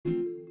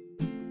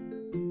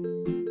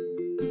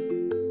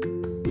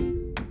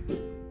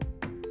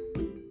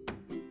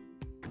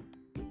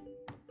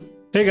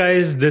Hey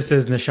guys, this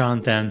is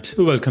Nishant and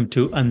welcome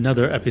to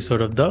another episode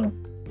of the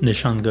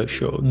Nishant Garg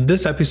Show.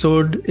 This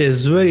episode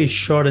is very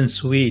short and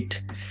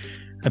sweet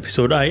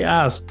episode. I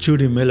asked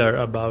Judy Miller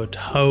about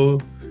how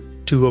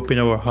to open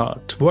our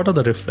heart. What are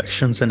the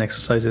reflections and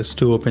exercises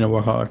to open our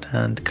heart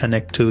and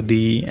connect to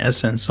the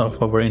essence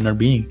of our inner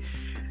being?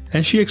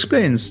 And she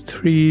explains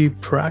three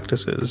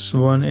practices.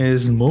 One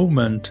is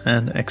movement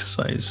and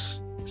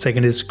exercise.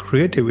 Second is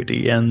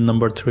creativity, and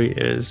number three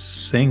is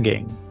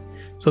singing.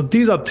 So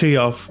these are three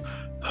of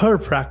her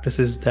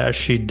practices that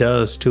she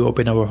does to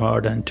open our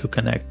heart and to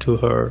connect to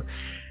her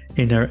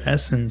inner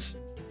essence.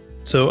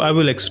 So I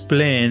will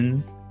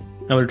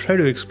try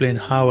to explain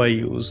how I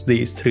use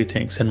these three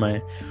things in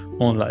my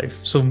own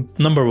life. So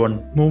number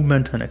one,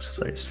 movement and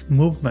exercise.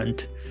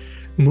 Moving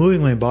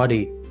my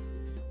body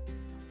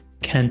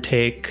can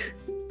take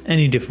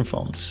any different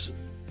forms.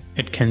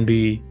 It can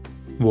be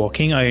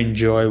walking. I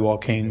enjoy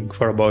walking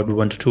for about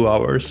 1 to 2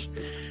 hours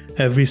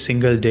every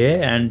single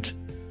day, and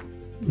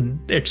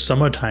it's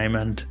summertime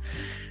and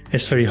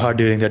it's very hot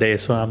during the day,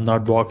 so I'm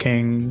not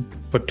walking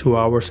for 2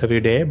 hours every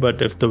day.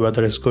 But if the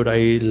weather is good,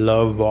 I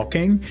love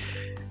walking.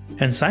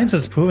 And science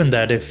has proven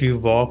that if you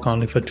walk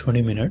only for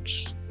 20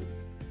 minutes,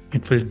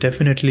 it will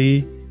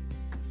definitely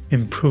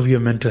improve your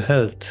mental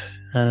health.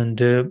 And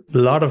a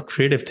lot of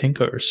creative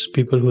thinkers,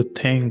 people who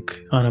think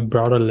on a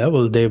broader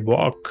level, they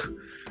walk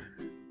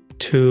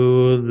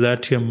to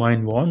let your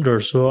mind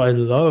wander. So I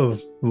love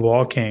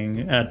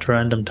walking at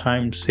random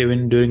times,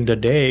 even during the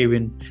day,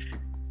 even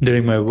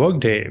during my work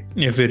day.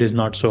 If it is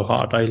not so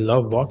hot, I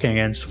love walking.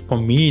 And so for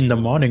me, in the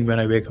morning, when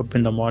I wake up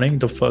in the morning,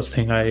 the first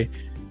thing I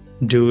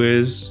do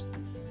is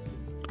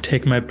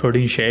take my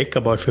protein shake,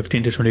 about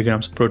 15 to 20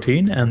 grams of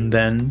protein, and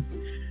then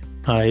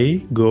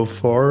I go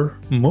for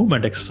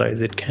movement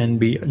exercise. It can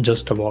be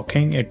just a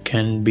walking, it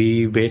can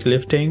be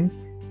weightlifting,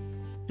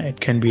 it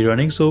can be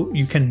running. So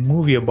you can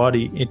move your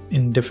body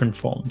in different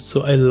forms.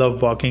 So I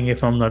love walking.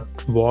 If I'm not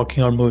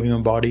walking or moving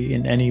my body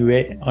in any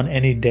way on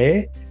any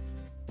day,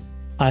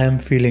 I am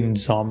feeling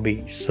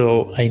zombie.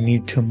 So I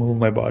need to move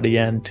my body.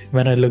 And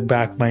when I look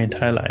back my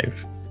entire life,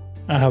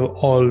 I have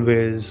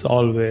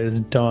always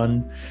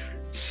done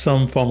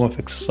some form of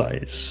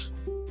exercise.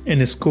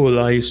 In school,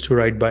 I used to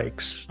ride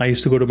bikes. I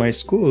used to go to my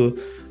school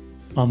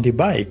on the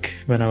bike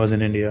when I was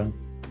in India.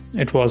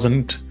 It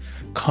wasn't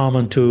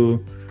common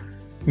to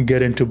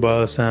get into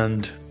bus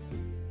and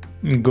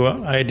go.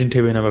 I didn't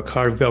even have a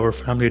car. Our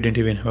family didn't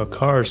even have a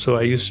car. So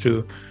I used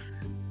to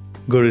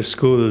go to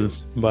school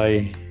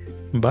by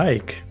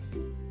bike.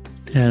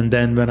 And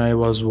then when I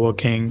was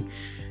working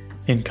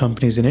in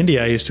companies in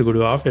India, I used to go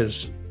to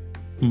office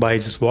by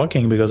just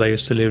walking because I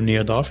used to live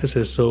near the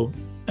offices. So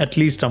at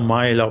least a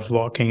mile of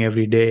walking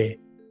every day.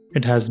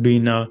 It has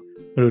been a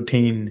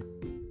routine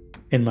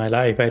in my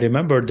life. I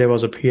remember there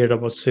was a period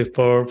about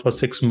for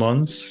 6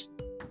 months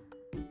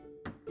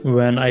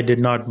when I did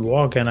not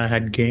walk and I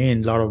had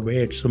gained a lot of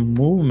weight. So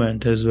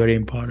movement is very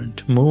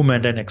important.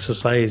 Movement and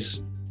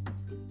exercise.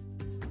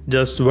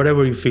 Just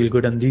whatever you feel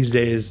good. And these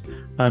days,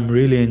 I'm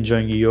really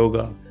enjoying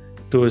yoga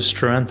to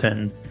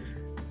strengthen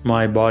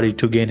my body,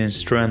 to gain in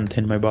strength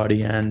in my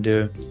body, and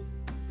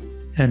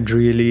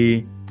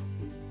really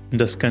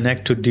just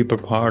connect to deeper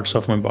parts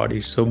of my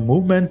body. So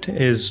movement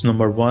is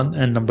number one,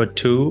 and number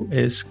two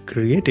is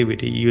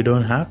creativity. You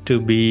don't have to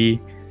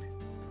be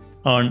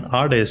an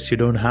artist. You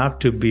don't have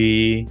to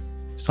be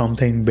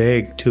something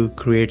big to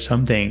create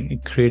something.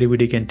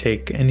 Creativity can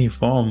take any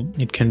form.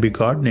 It can be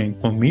gardening.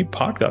 For me,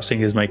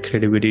 podcasting is my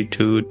creativity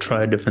to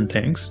try different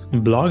things.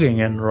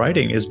 Blogging and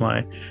writing is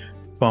my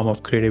form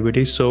of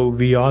creativity. So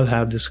we all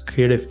have this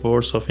creative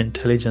force of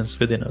intelligence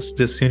within us,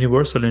 this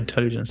universal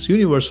intelligence.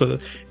 Universal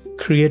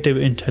creative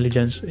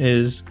intelligence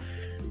is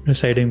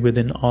residing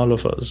within all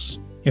of us.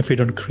 If we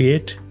don't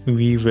create,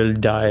 we will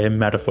die,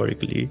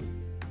 metaphorically.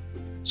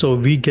 So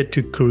we get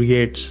to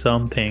create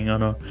something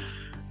on a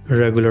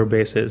regular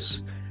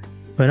basis.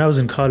 When I was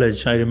in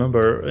college, I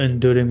remember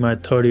during my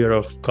third year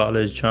of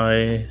college,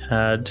 I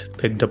had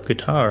picked up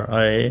guitar.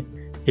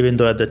 Even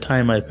though at the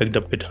time I picked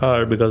up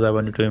guitar because I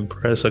wanted to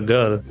impress a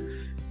girl,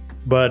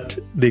 but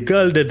the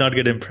girl did not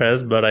get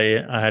impressed, but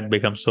I had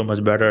become so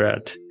much better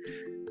at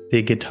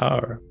the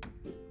guitar,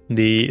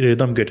 the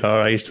rhythm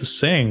guitar. I used to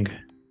sing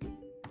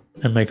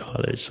in my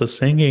college. So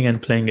singing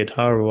and playing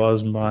guitar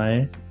was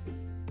my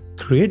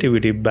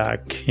creativity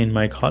back in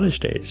my college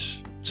days.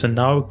 So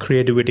now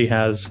creativity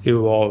has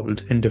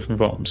evolved in different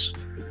forms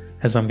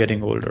as I'm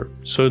getting older.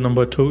 So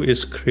number two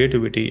is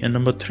creativity. And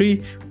number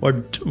three,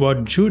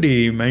 what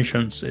Judy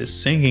mentions is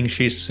singing.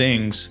 She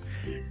sings,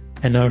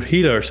 and her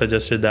healer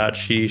suggested that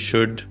she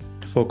should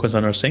focus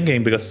on her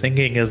singing, because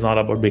singing is not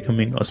about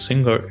becoming a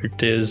singer.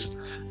 It is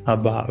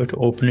about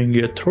opening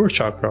your throat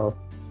chakra.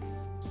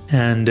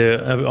 And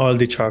all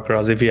the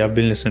chakras, if you have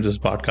been listening to this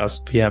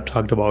podcast, we have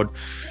talked about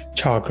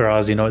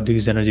chakras,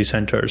 these energy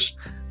centers.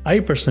 I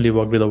personally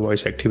worked with a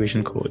voice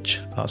activation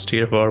coach last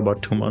year for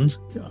about 2 months.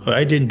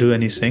 I didn't do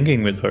any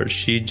singing with her.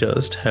 She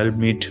just helped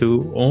me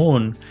to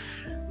own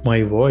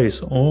my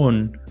voice,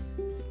 own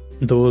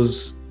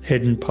those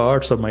hidden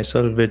parts of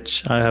myself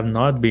which I have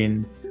not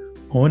been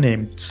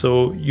owning.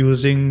 So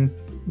using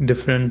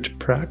different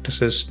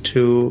practices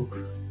to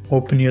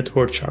open your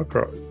throat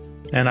chakra.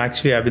 And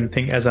actually,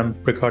 as I'm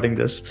recording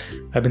this,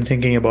 I've been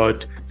thinking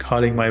about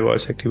calling my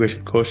voice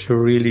activation coach to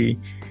really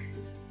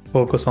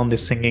focus on the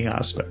singing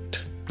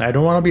aspect. I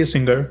don't want to be a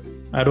singer.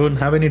 I don't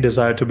have any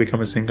desire to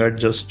become a singer,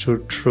 just to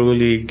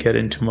truly get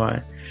into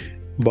my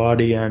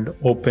body and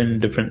open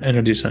different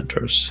energy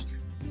centers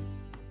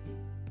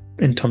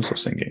in terms of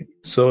singing.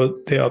 So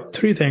there are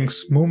 3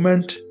 things: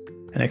 movement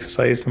and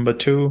exercise, number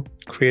 2,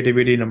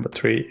 creativity, number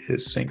 3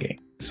 is singing.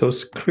 So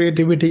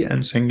creativity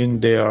and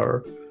singing, they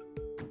are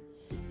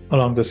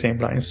along the same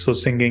lines. So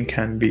singing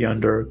can be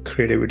under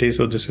creativity.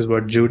 So this is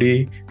what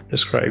Judy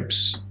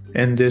describes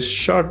in this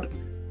short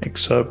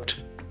excerpt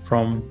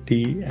from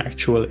the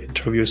actual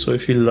interview. So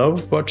if you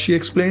love what she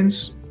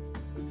explains,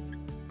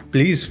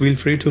 please feel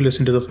free to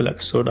listen to the full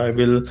episode. I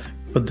will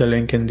put the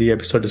link in the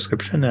episode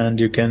description, and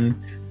you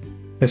can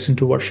listen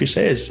to what she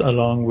says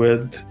along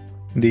with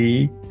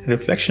the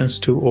reflections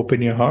to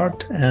open your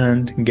heart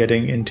and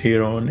getting into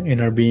your own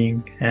inner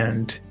being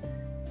and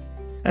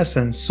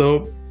essence.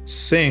 So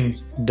sing,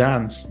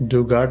 dance,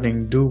 do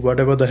gardening, do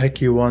whatever the heck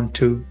you want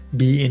to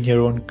be in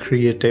your own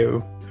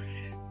creative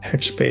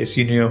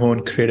headspace, in your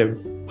own creative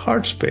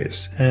heart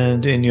space,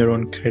 and in your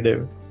own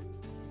creative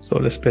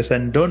solar space.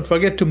 And don't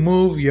forget to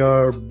move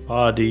your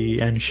body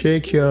and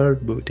shake your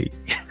booty.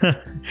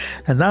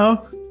 And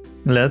now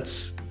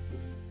let's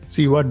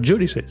see what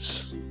Judy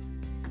says.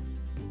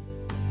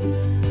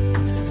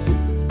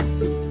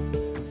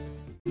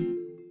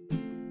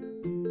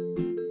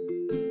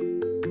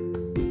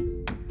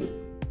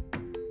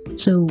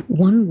 So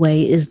one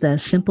way is the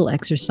simple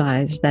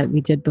exercise that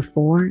we did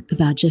before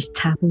about just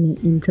tapping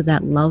into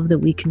that love that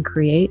we can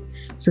create.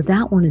 So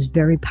that one is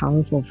very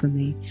powerful for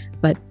me.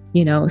 But,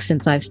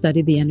 since I've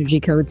studied the energy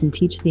codes and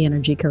teach the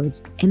energy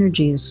codes,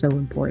 energy is so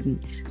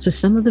important. So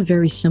some of the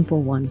very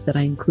simple ones that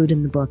I include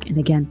in the book, and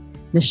again,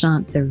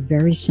 Nishant, they're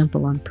very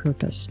simple on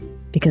purpose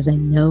because I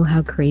know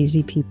how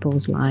crazy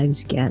people's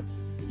lives get.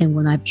 And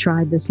when I've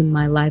tried this in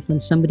my life, when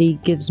somebody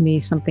gives me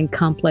something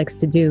complex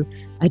to do,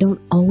 I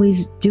don't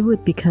always do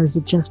it because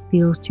it just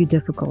feels too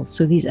difficult.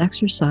 So these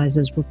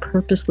exercises were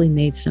purposely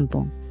made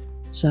simple.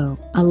 So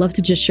I'd love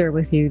to just share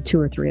with you 2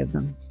 or 3 of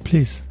them.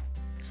 Please.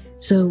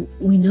 So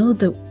we know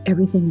that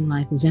everything in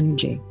life is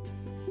energy.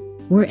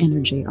 We're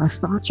energy. Our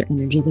thoughts are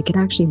energy. They could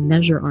actually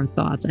measure our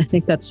thoughts. I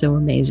think that's so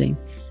amazing.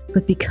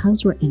 But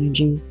because we're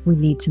energy, we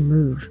need to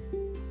move.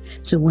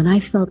 So when I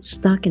felt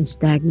stuck and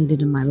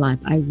stagnated in my life,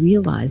 I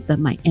realized that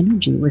my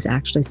energy was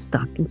actually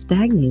stuck and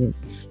stagnated.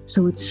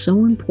 So it's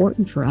so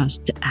important for us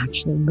to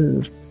actually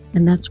move.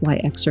 And that's why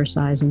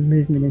exercise and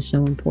movement is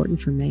so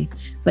important for me.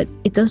 But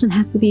it doesn't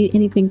have to be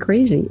anything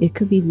crazy. It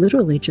could be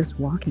literally just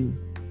walking.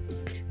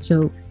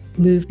 So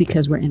move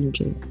because we're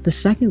energy. The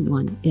second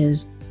one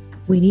is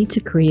we need to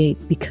create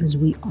because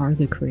we are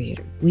the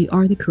creator. We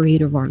are the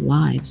creator of our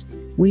lives.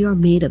 We are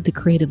made of the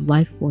creative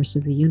life force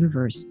of the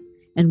universe.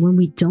 And when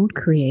we don't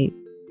create,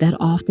 that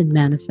often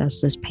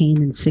manifests as pain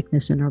and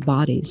sickness in our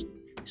bodies.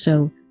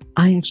 So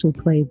I actually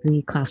play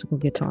the classical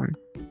guitar.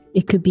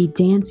 It could be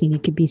dancing,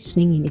 it could be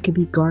singing, it could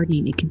be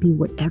gardening, it could be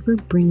whatever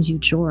brings you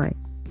joy.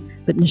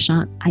 But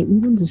Nishant, I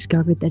even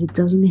discovered that it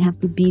doesn't have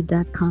to be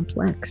that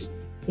complex.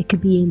 It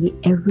could be in the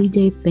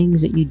everyday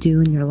things that you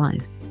do in your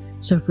life.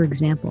 So for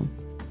example,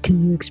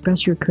 can you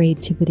express your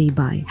creativity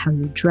by how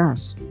you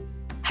dress,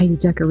 how you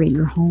decorate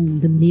your home,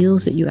 the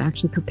meals that you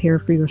actually prepare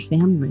for your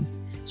family?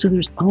 So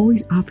there's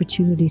always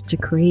opportunities to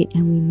create,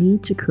 and we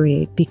need to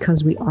create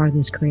because we are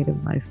this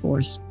creative life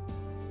force.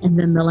 And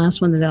then the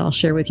last one that I'll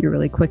share with you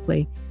really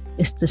quickly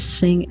is to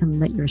sing and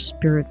let your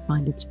spirit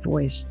find its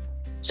voice.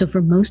 So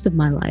for most of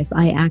my life,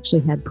 I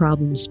actually had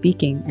problems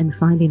speaking and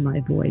finding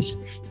my voice.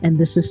 And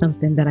this is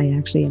something that I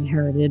actually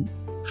inherited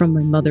from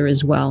my mother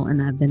as well.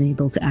 And I've been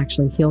able to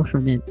actually heal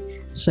from it.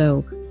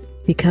 So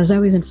because I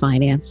was in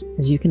finance,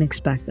 as you can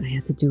expect, I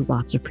had to do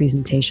lots of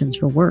presentations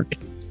for work.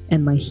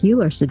 And my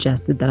healer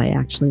suggested that I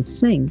actually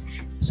sing.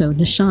 So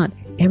Nishant,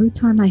 every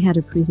time I had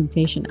a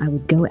presentation, I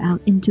would go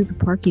out into the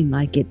parking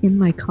lot, get in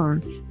my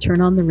car,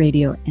 turn on the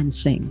radio and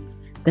sing.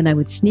 Then I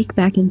would sneak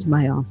back into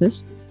my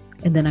office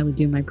and then I would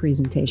do my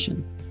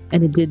presentation.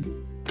 And it did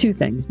 2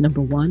 things.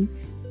 Number 1,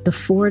 the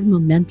forward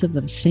momentum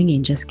of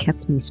singing just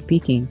kept me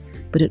speaking,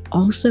 but it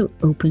also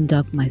opened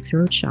up my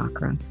throat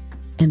chakra.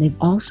 And they've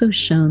also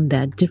shown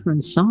that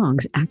different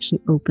songs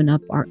actually open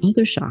up our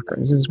other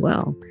chakras as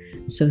well.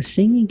 So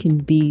singing can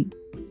be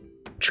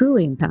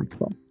truly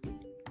impactful.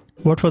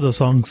 What were the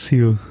songs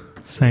you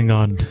sang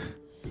on?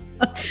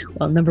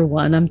 Well, number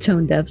 1, I'm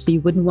tone deaf, so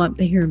you wouldn't want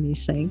to hear me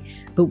sing.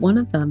 But one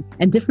of them,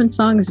 and different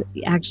songs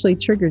actually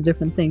trigger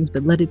different things,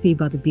 but Let It Be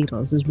by the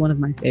Beatles is one of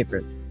my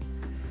favorite.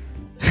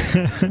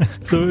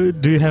 So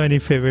do you have any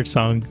favorite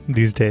song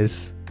these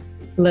days?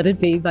 Let It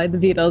Be by the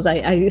Beatles.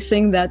 I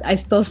sing that. I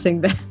still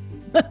sing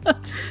that.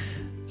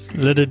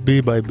 Let It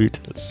Be by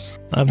Beatles.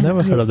 I've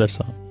never heard of that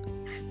song.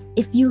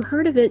 if you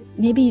heard of it,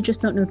 maybe you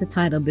just don't know the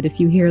title, but if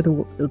you hear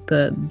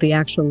the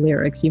actual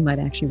lyrics, you might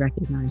actually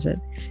recognize it.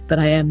 But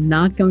I am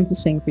not going to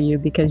sing for you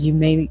because you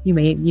may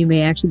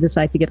actually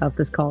decide to get off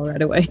this call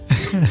right away.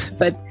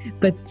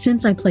 But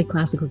since I play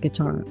classical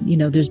guitar,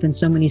 there's been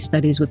so many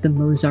studies with the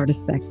Mozart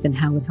effect and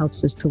how it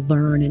helps us to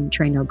learn and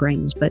train our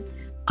brains. But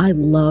I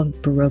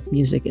love Baroque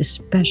music,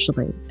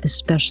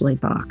 especially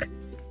Bach.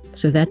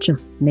 So that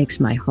just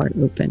makes my heart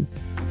open.